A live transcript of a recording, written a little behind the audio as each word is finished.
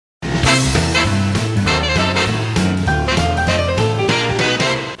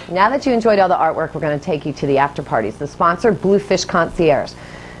Now that you enjoyed all the artwork, we're going to take you to the after parties. The sponsor, Bluefish Concierge.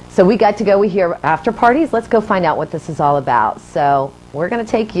 So we got to go, we hear after parties. Let's go find out what this is all about. So we're going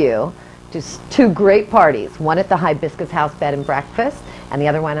to take you to two great parties. One at the Hibiscus House Bed and Breakfast, and the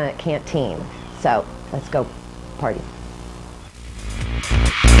other one at Canteen. So let's go party.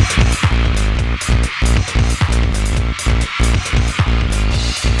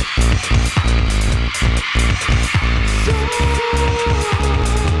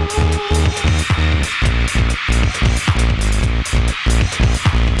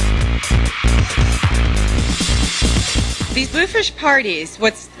 These Bluefish parties,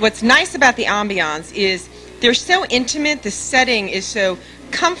 what's nice about the ambiance is they're so intimate, the setting is so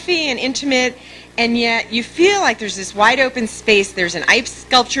comfy and intimate, and yet you feel like there's this wide open space. There's an ice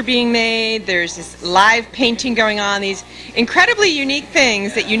sculpture being made, there's this live painting going on, these incredibly unique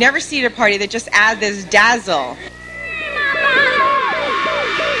things that you never see at a party that just add this dazzle.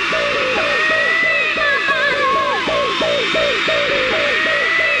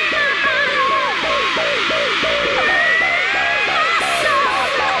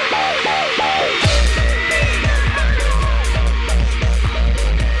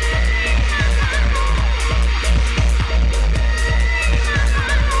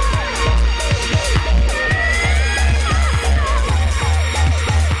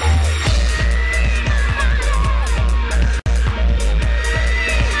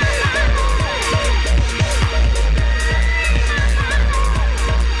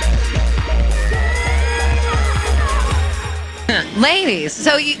 Ladies,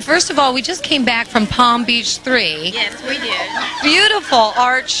 so first of all, we just came back from Palm Beach 3. Yes, we did. Beautiful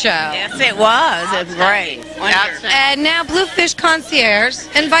art show. Yes, it was. It was great. Wonderful. And now Bluefish Concierge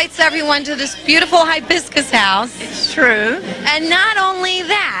invites everyone to this beautiful Hibiscus house. It's true. And not only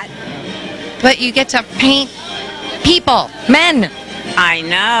that, but you get to paint people, men. I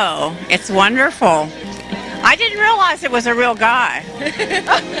know. It's wonderful. I didn't realize it was a real guy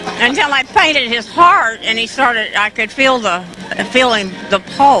until I painted his heart, and he started. I could feel feeling the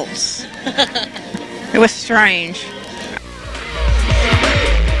pulse. It was strange.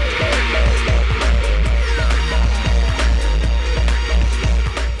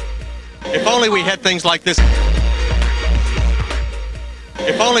 If only we had things like this.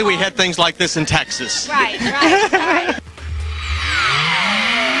 If only we had things like this in Texas. Right.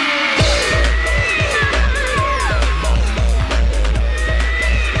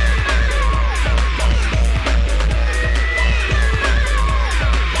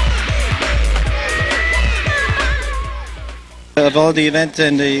 Of all the events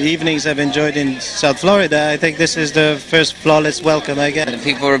and the evenings I've enjoyed in South Florida, I think this is the first flawless welcome I get. The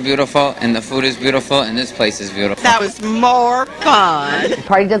people are beautiful, and the food is beautiful, and this place is beautiful. That was more fun. The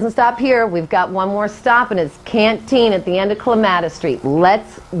party doesn't stop here. We've got one more stop, and it's Canteen at the end of Clematis Street.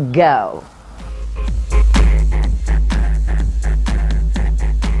 Let's go.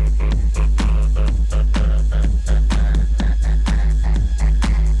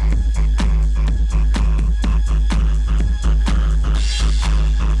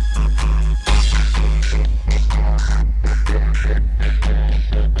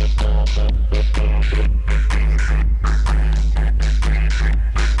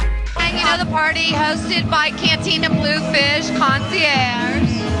 Party hosted by Canteen and Bluefish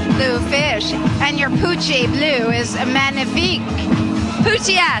Concierge. Bluefish. And your Poochie Blue is magnifique.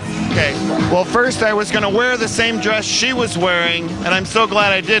 Poochie-esque. Okay, well first I was going to wear the same dress she was wearing, and I'm so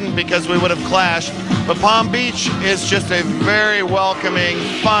glad I didn't because we would have clashed. But Palm Beach is just a very welcoming,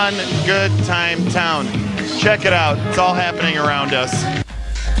 fun, good time town. Check it out. It's all happening around us.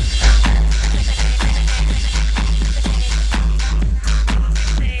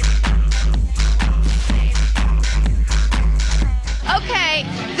 Okay,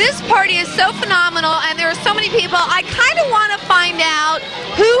 this party is so phenomenal, and there are so many people. I kind of want to find out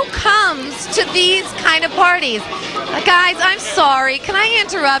who comes to these kind of parties. Guys, I'm sorry. Can I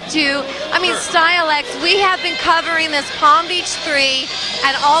interrupt you? I mean, StyleX, we have been covering this Palm Beach 3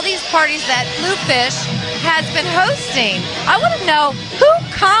 and all these parties that Bluefish has been hosting. I want to know who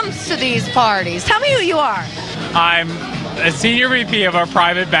comes to these parties. Tell me who you are. I'm a senior VP of our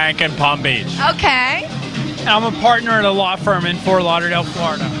private bank in Palm Beach. Okay. I'm a partner at a law firm in Fort Lauderdale,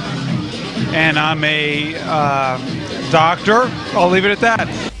 Florida. And I'm a doctor. I'll leave it at that.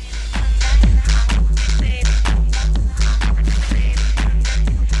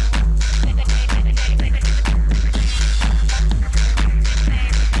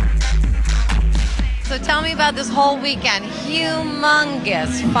 So tell me about this whole weekend.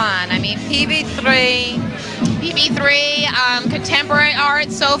 Humongous fun. I mean, PB3, PP3, contemporary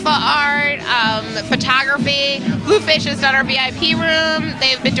art, sofa art, photography. Bluefish has done our VIP room.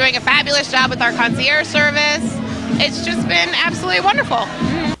 They've been doing a fabulous job with our concierge service. It's just been absolutely wonderful.